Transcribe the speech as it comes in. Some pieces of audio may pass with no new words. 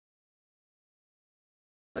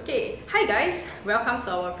Okay, hi guys! Welcome to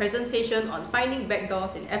our presentation on finding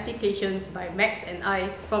backdoors in applications by Max and I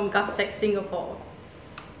from GovTech Singapore.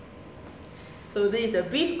 So this is the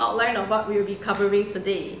brief outline of what we will be covering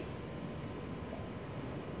today.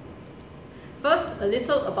 First, a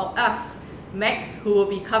little about us. Max, who will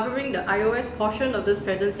be covering the iOS portion of this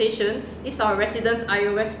presentation, is our resident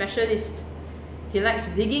iOS specialist. He likes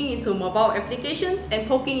digging into mobile applications and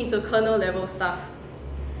poking into kernel level stuff.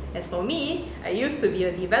 As for me, I used to be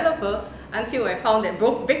a developer until I found that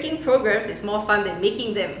breaking programs is more fun than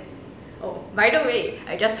making them. Oh, by the way,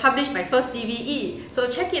 I just published my first CVE, so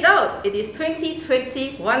check it out! It is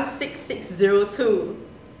 2020-16602.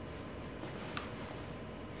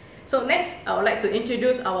 So next, I would like to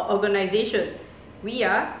introduce our organization. We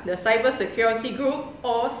are the Cybersecurity Group,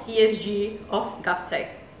 or CSG, of GovTech.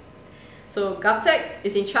 So GovTech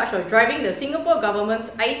is in charge of driving the Singapore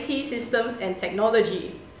government's IT systems and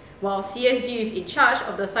technology, while CSG is in charge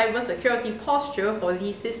of the cybersecurity posture for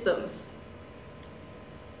these systems.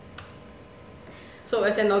 So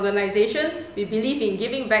as an organization, we believe in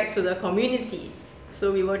giving back to the community.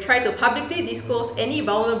 So we will try to publicly disclose any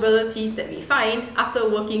vulnerabilities that we find after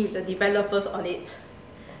working with the developers on it.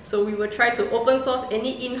 So we will try to open source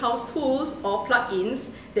any in-house tools or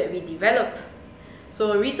plugins that we develop.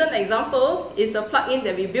 So a recent example is a plugin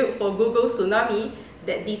that we built for Google Tsunami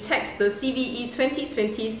that detects the CVE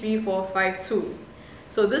 2020-3452.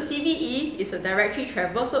 So this CVE is a directory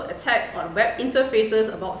traversal attack on web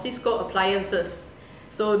interfaces about Cisco appliances.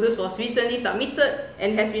 So this was recently submitted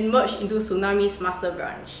and has been merged into Tsunami's master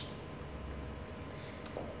branch.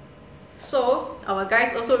 So our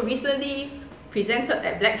guys also recently presented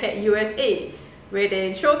at Black Hat USA, where they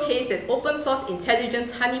showcased an open source intelligence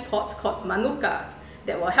honeypot called Manuka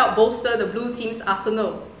that will help bolster the blue team's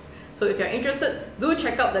arsenal. So if you're interested, do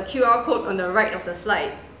check out the QR code on the right of the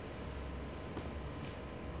slide.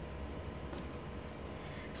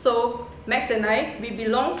 So Max and I, we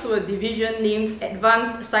belong to a division named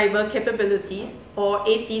Advanced Cyber Capabilities, or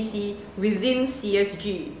ACC, within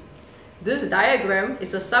CSG. This diagram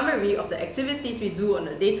is a summary of the activities we do on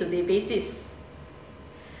a day-to-day basis.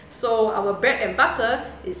 So our bread and butter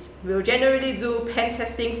is we'll generally do pen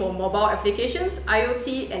testing for mobile applications,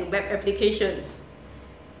 IoT, and web applications.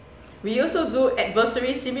 We also do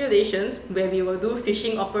adversary simulations where we will do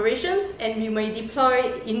phishing operations and we may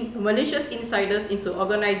deploy malicious insiders into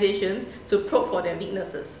organizations to probe for their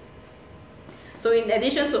weaknesses. So in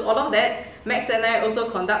addition to all of that, Max and I also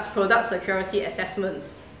conduct product security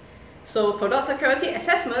assessments. So product security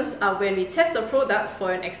assessments are when we test the product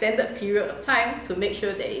for an extended period of time to make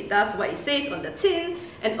sure that it does what it says on the tin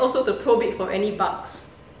and also to probe it for any bugs.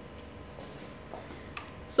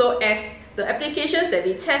 So as the applications that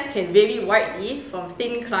we test can vary widely, from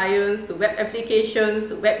thin clients to web applications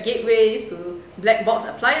to web gateways to black box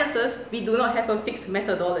appliances, we do not have a fixed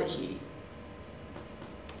methodology.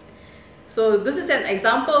 So this is an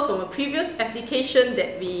example from a previous application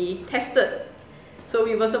that we tested. So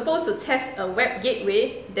we were supposed to test a web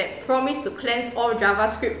gateway that promised to cleanse all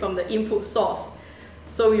JavaScript from the input source.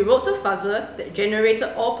 So we wrote a fuzzer that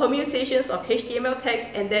generated all permutations of HTML text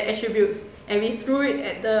and their attributes, and we threw it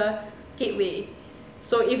at the gateway.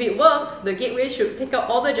 So if it worked, the gateway should take out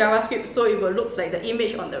all the JavaScript so it will look like the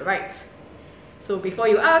image on the right. So before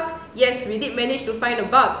you ask, yes, we did manage to find a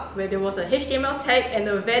bug where there was a HTML tag and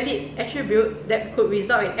a valid attribute that could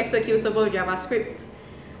result in executable JavaScript.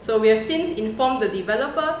 So we have since informed the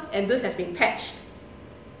developer and this has been patched.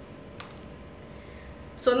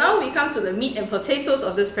 So now we come to the meat and potatoes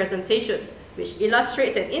of this presentation, which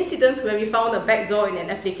illustrates an incident where we found a backdoor in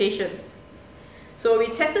an application. So we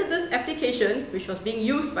tested this application, which was being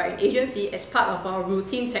used by an agency as part of our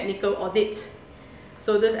routine technical audit.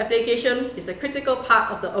 So this application is a critical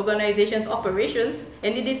part of the organization's operations,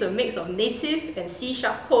 and it is a mix of native and C#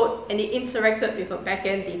 code, and it interacted with a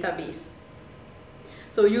backend database.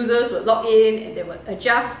 So users would log in and they would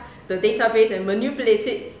adjust the database and manipulate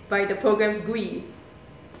it by the program's GUI.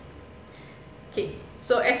 Okay.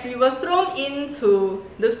 So as we were thrown into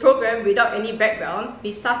this program without any background,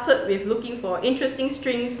 we started with looking for interesting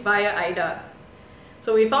strings via IDA.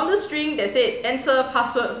 So we found a string that said enter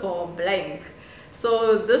password for blank.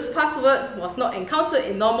 So this password was not encountered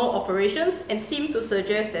in normal operations and seemed to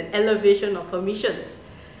suggest an elevation of permissions.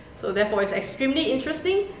 So therefore it's extremely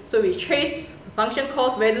interesting. So we traced the function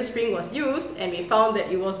calls where the string was used and we found that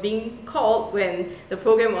it was being called when the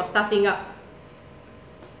program was starting up.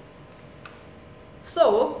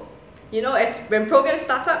 So, when programs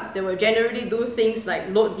start up, they will generally do things like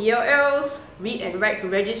load DLLs, read and write to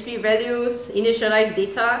registry values, initialize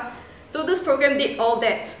data. So this program did all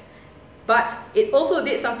that. But it also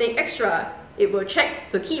did something extra. it will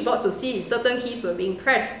check the keyboard to see if certain keys were being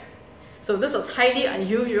pressed. So this was highly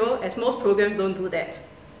unusual, as most programs don't do that.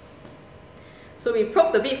 So we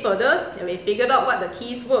probed a bit further and we figured out what the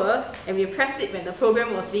keys were, and we pressed it when the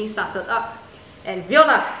program was being started up. And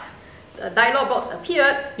voila! The dialog box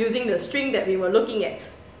appeared using the string that we were looking at.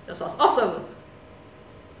 This was awesome!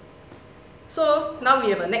 So now we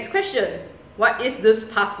have a next question. What is this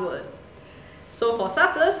password? So for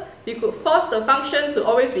starters, we could force the function to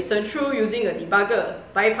always return true using a debugger,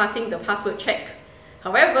 bypassing the password check.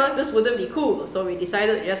 However, this wouldn't be cool, so we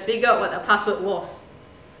decided to just figure out what the password was.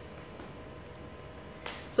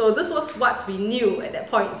 So this was what we knew at that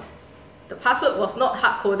point. The password was not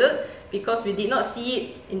hard-coded because we did not see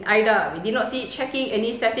it in IDA. We did not see it checking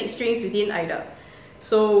any static strings within IDA.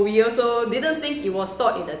 So we also didn't think it was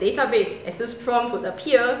stored in the database, as this prompt would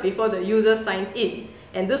appear before the user signs in.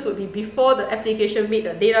 And this would be before the application made the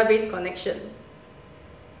database connection.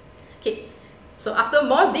 Okay, so after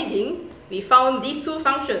more digging, we found these two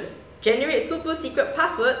functions, generate super secret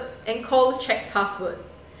password and call check password.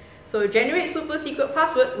 So generate super secret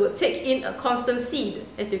password would take in a constant seed,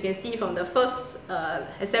 as you can see from the first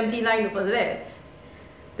assembly line over there.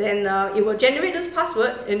 Then it will generate this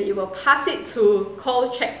password and it will pass it to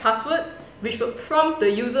call check password, which will prompt the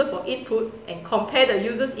user for input and compare the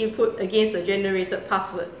user's input against the generated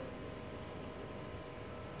password.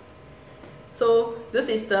 So this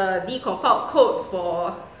is the decompiled code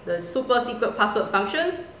for the super secret password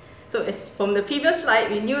function. So as from the previous slide,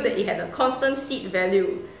 we knew that it had a constant seed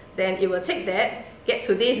value. Then it will take that, get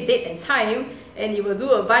today's date and time, and it will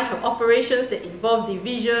do a bunch of operations that involve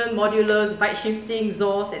division, modulus, byte shifting,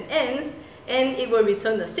 XORs, and ANDs, and it will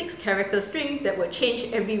return a 6-character string that will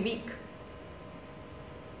change every week.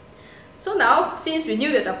 So now, since we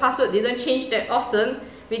knew that the password didn't change that often,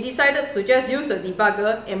 we decided to just use a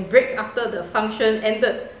debugger and break after the function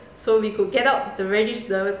ended, so we could get out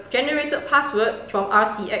the generated password from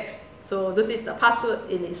RCX. So this is the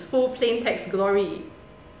password in its full plain text glory.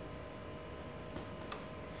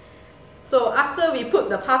 So after we put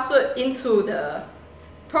the password into the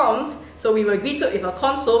prompt, so we were greeted with a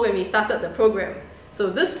console when we started the program. So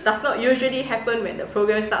this does not usually happen when the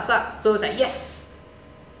program starts up. So it's like, yes!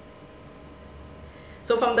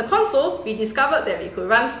 So from the console, we discovered that we could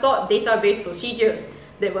run stored database procedures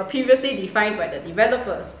that were previously defined by the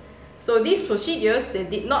developers. So these procedures, they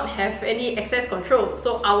did not have any access control,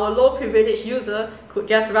 so our low privileged user could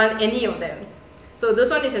just run any of them. So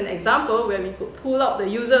this one is an example where we could pull out the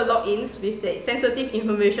user logins with the sensitive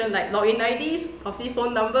information like login IDs, probably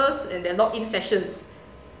phone numbers, and their login sessions.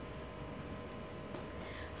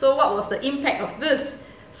 So what was the impact of this?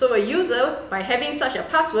 So a user, by having such a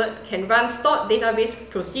password, can run stored database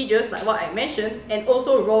procedures like what I mentioned, and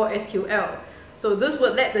also raw SQL. So this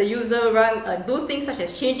would let the user do things such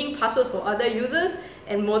as changing passwords for other users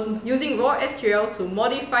and using raw SQL to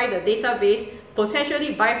modify the database,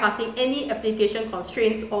 potentially bypassing any application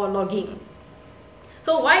constraints or logging.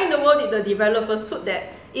 So why in the world did the developers put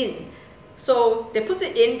that in? So they put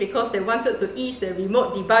it in because they wanted to ease the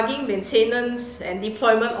remote debugging, maintenance, and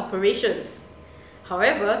deployment operations.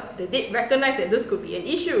 However, they did recognize that this could be an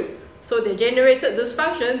issue, so they generated this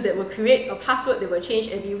function that will create a password that will change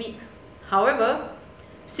every week. However,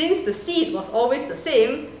 since the seed was always the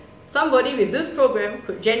same, somebody with this program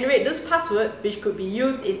could generate this password, which could be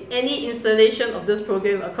used in any installation of this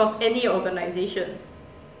program across any organization.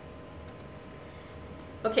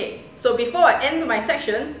 Okay, so before I end my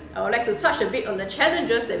section, I would like to touch a bit on the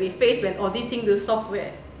challenges that we faced when auditing this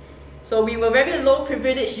software. So we were very low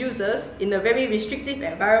privileged users in a very restrictive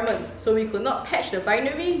environment, so we could not patch the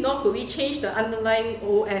binary, nor could we change the underlying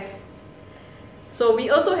OS. So we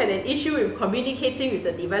also had an issue with communicating with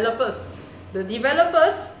the developers. The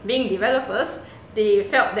developers, being developers, they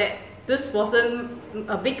felt that this wasn't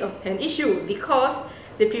a big of an issue because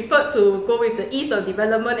they preferred to go with the ease of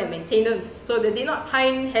development and maintenance. So they did not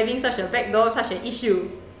find having such a backdoor such an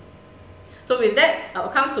issue. So with that, I'll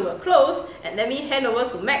come to a close and let me hand over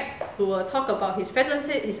to Max, who will talk about his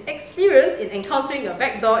experience in encountering a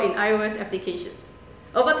backdoor in iOS applications.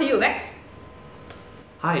 Over to you, Max.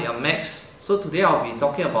 Hi, I'm Max. So today I'll be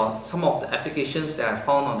talking about some of the applications that I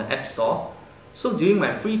found on the App Store. So during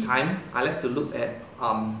my free time, I like to look at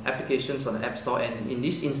applications on the App Store, and in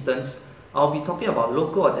this instance, I'll be talking about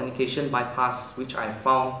local authentication bypass, which I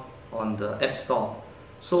found on the App Store.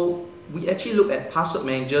 So we actually look at password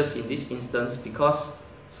managers in this instance because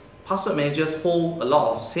password managers hold a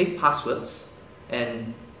lot of safe passwords,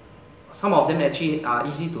 and some of them actually are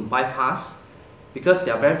easy to bypass because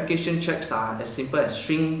their verification checks are as simple as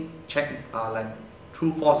string check like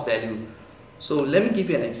true false value. So let me give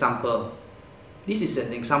you an example. This is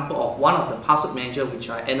an example of one of the password manager which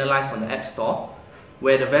I analyzed on the App Store,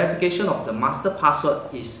 where the verification of the master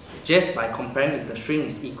password is just by comparing if the string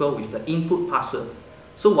is equal with the input password.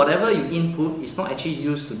 So whatever you input is not actually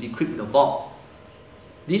used to decrypt the vault.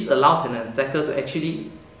 This allows an attacker to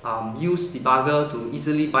actually use debugger to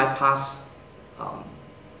easily bypass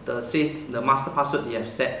the master password they have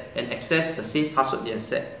set and access the safe password they have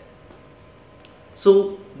set.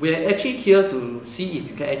 So we're actually here to see if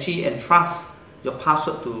you can actually entrust your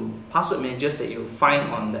password to password managers that you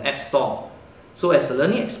find on the App Store. So as a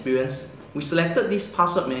learning experience, we selected this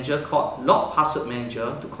password manager called Lock Password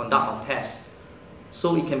Manager to conduct our test.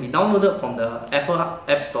 So it can be downloaded from the Apple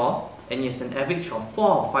App Store, and it has an average of 4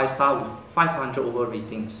 or 5 stars with 500 over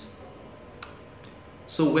ratings.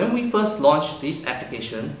 So when we first launched this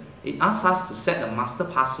application, it asked us to set a master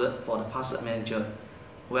password for the password manager.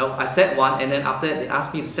 Well, I set one, and then after that they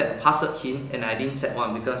asked me to set a password hint, and I didn't set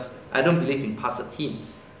one because I don't believe in password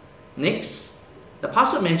hints. Next, the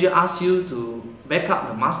password manager asks you to back up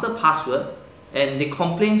the master password, and they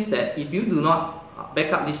complains that if you do not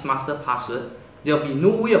back up this master password, there will be no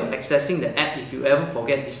way of accessing the app if you ever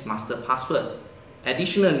forget this master password.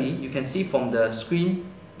 Additionally, you can see from the screen,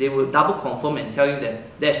 they will double confirm and tell you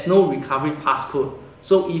that there's no recovery passcode.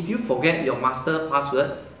 So if you forget your master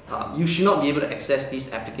password, you should not be able to access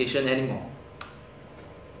this application anymore.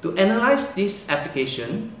 To analyze this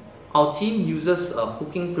application, our team uses a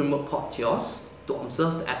hooking framework called Backdoors to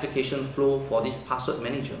observe the application flow for this password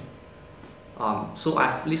manager. So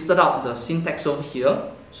I've listed out the syntax over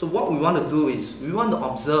here. So what we want to do is we want to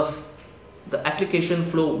observe the application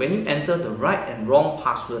flow when you enter the right and wrong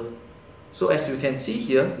password. So as you can see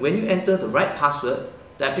here, when you enter the right password,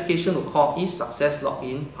 the application will call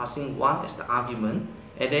isSuccessLogin passing 1 as the argument,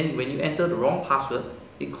 and then when you enter the wrong password,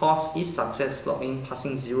 it calls isSuccessLogin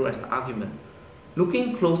passing 0 as the argument.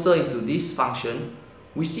 Looking closer into this function,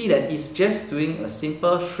 we see that it's just doing a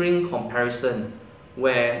simple string comparison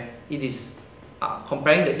where it is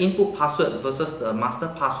comparing the input password versus the master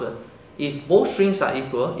password. If both strings are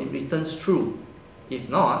equal, it returns true. If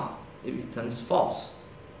not, it returns false.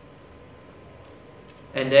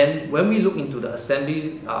 And then when we look into the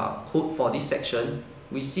assembly code for this section,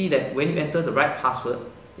 we see that when you enter the right password,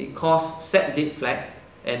 it calls setDateFlag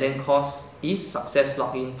and then calls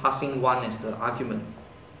isSuccessLogin passing 1 as the argument.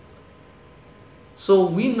 So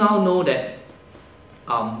we now know that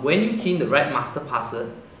when you key in the right master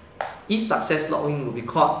password, isSuccessLogin will be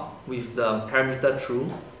called with the parameter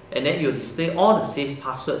true, and then it will display all the safe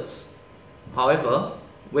passwords. However,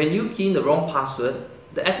 when you key in the wrong password,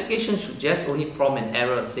 the application should just only prompt an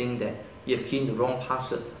error saying that you have keyed in the wrong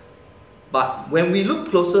password. But when we look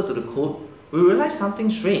closer to the code, we realize something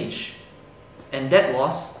strange. And that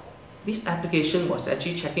was, this application was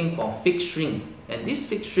actually checking for a fixed string. And this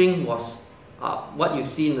fixed string was what you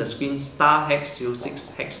see in the screen,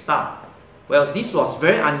 *#06***. Well, this was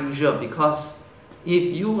very unusual because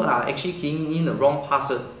if you are actually keying in the wrong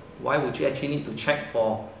password, why would you actually need to check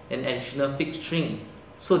for an additional fixed string?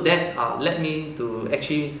 So that led me to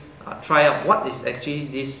actually try out what is actually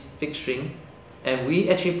this fixed string, and we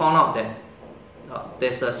actually found out that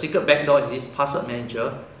there's a secret backdoor in this password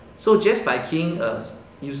manager. So just by keying a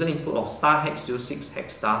user input of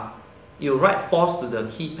 *#06***, you write false to the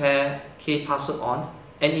key pair kpassword on,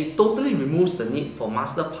 and it totally removes the need for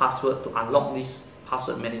master password to unlock this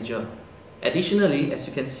password manager. Additionally, as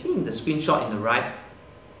you can see in the screenshot in the right,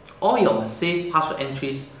 all your safe password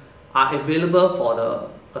entries are available for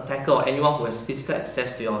the attacker or anyone who has physical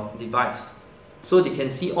access to your device. So they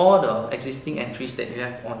can see all the existing entries that you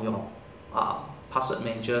have on your password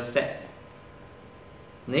manager set.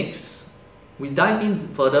 Next, we dive in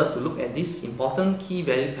further to look at this important key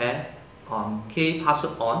value pair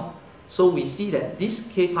kpassword on. So we see that this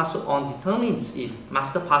kpassword on determines if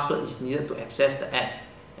master password is needed to access the app,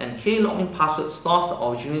 and klogin password stores the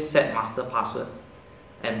originally set master password.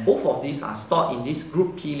 And both of these are stored in this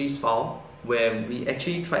group keylist file where we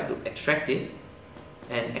actually tried to extract it.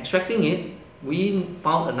 And extracting it, we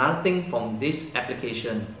found another thing from this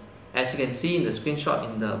application. As you can see in the screenshot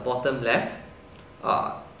in the bottom left,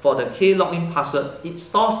 for the klogin password, it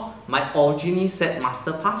stores my originally set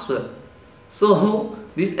master password. So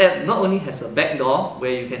this app not only has a backdoor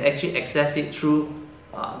where you can actually access it through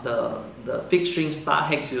the fixed string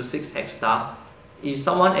 *#06***. If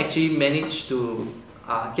someone actually managed to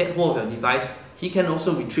get hold of your device, he can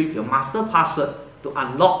also retrieve your master password to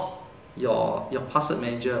unlock your password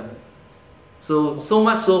manager. So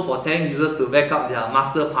much so for telling users to back up their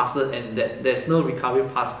master password and that there's no recovery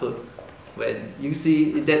passcode, when you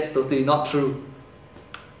see that's totally not true.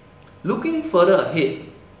 Looking further ahead,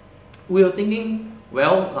 we were thinking,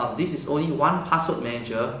 This is only one password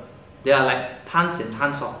manager. There are like tons and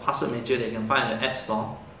tons of password manager that you can find on the App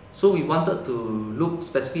Store. So we wanted to look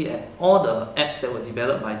specifically at all the apps that were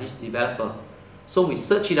developed by this developer. So we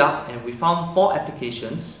searched it up and we found 4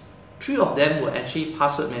 applications. 3 of them were actually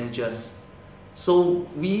password managers. So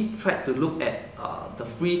we tried to look at the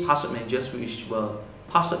free password managers, which were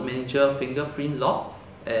Password Manager Fingerprint Lock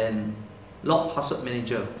and Lock Password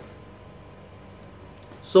Manager.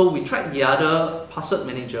 So we tried the other password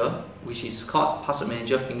manager, which is called Password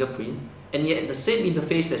Manager Fingerprint, and yet the same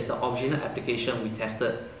interface as the original application we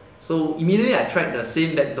tested. So immediately I tried the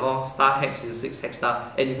same backdoor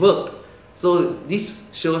 *#6# and it worked. So this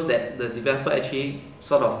shows that the developer actually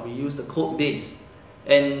sort of reused the code base.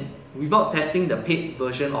 And without testing the paid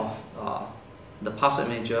version of the password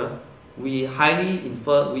manager, we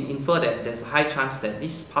infer that there's a high chance that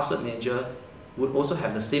this password manager would also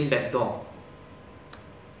have the same backdoor.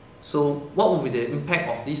 So what would be the impact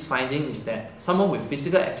of this finding is that someone with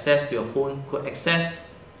physical access to your phone could access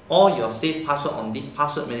all your saved password on this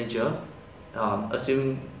password manager,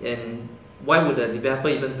 and why would the developer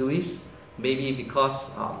even do this? Maybe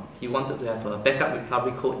because he wanted to have a backup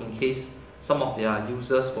recovery code in case some of their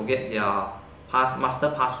users forget their master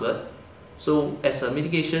password. So as a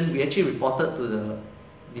mitigation, we actually reported to the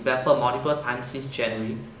developer multiple times since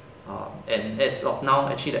January, and as of now,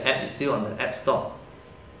 actually the app is still on the App Store.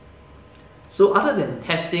 So other than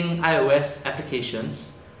testing iOS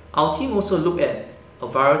applications, our team also looked at a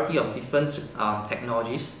variety of different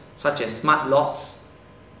technologies such as smart locks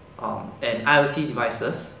and IoT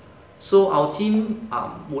devices. So our team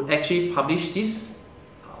would actually publish this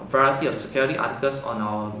variety of security articles on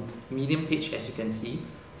our Medium page, as you can see.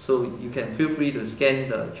 So you can feel free to scan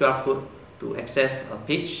the QR code to access a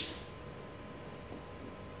page.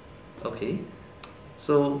 Okay,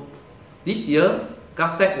 so this year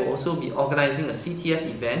GovTech will also be organizing a CTF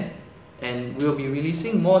event, and we'll be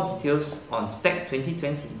releasing more details on Stack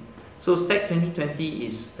 2020. So Stack 2020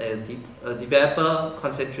 is a developer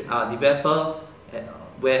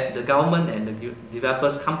where the government and the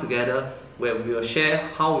developers come together, where we will share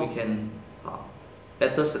how we can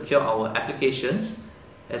better secure our applications,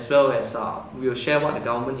 as well as we will share what the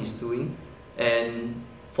government is doing. And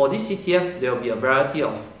for this CTF, there will be a variety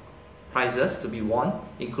of prizes to be won,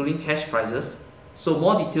 including cash prizes. So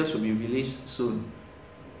more details will be released soon.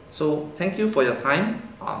 So thank you for your time.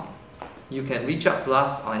 You can reach out to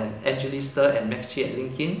us on Angelista and Maxi at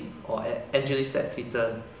LinkedIn or at Angelista at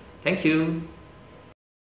Twitter. Thank you.